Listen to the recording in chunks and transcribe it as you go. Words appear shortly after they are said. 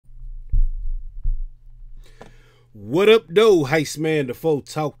What up, though, Heist man? The folk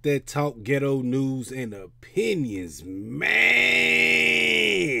talk that talk, ghetto news and opinions, man.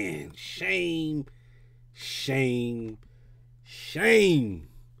 Shame, shame, shame.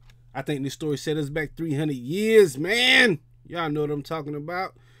 I think this story set us back 300 years, man. Y'all know what I'm talking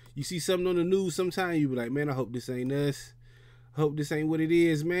about. You see something on the news, sometimes you be like, man, I hope this ain't us. I hope this ain't what it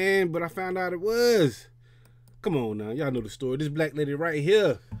is, man. But I found out it was. Come on now, y'all know the story. This black lady right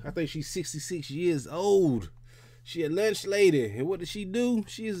here, I think she's 66 years old. She a lunch lady, and what did she do?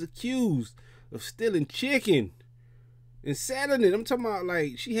 She is accused of stealing chicken and selling it. I'm talking about,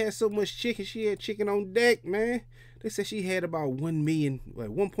 like, she had so much chicken, she had chicken on deck, man. They said she had about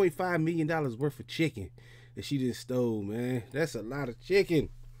 $1.5 million worth of chicken that she didn't stole, man. That's a lot of chicken.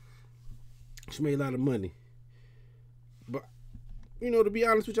 She made a lot of money. But, you know, to be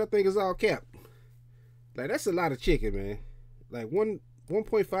honest with you, I think it's all cap. Like, that's a lot of chicken, man. Like,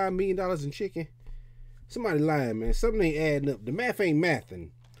 $1.5 million in chicken. Somebody lying, man. Something ain't adding up. The math ain't mathing.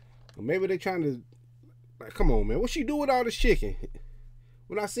 Or maybe they trying to, like, come on, man. What she do with all this chicken?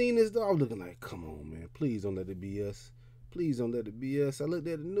 When I seen this, though, I was looking like, come on, man. Please don't let it be us. Please don't let it be us. I looked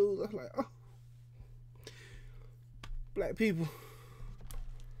at the news. I was like, oh. Black people.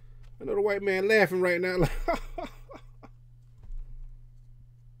 I know the white man laughing right now. Like,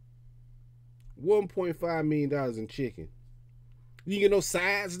 $1.5 million in chicken. You get no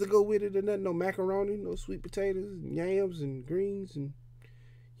sides to go with it or nothing, no macaroni, no sweet potatoes, and yams and greens, and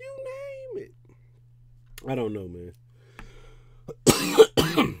you name it. I don't know, man.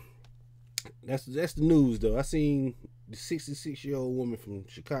 That's the news, though. I seen the 66-year-old woman from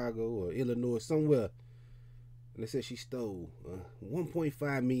Chicago or Illinois, somewhere, and they said she stole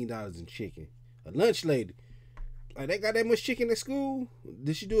 $1.5 million in chicken. A lunch lady. Like, they got that much chicken at school?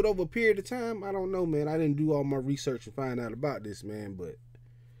 Did she do it over a period of time? I don't know, man. I didn't do all my research and find out about this, man. But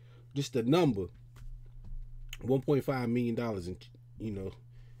just the number, $1.5 million in,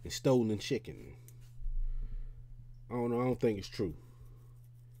 in stolen chicken. I don't know. I don't think it's true.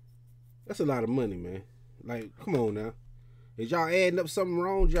 That's a lot of money, man. Like, come on now. Is y'all adding up something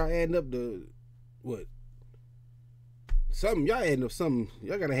wrong? Y'all adding up the, what? Something. Y'all adding up something.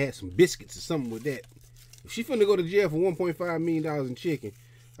 Y'all got to have some biscuits or something with that. If she finna go to jail for $1.5 million in chicken,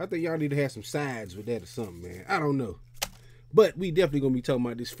 I think y'all need to have some sides with that or something, man. I don't know. But we definitely gonna be talking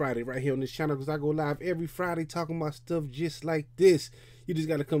about this Friday right here on this channel, because I go live every Friday talking about stuff just like this. You just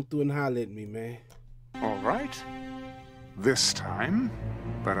gotta come through and holler at me, man. All right. This time.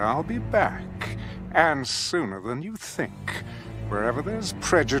 But I'll be back. And sooner than you think. Wherever there's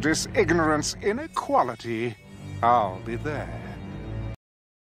prejudice, ignorance, inequality, I'll be there.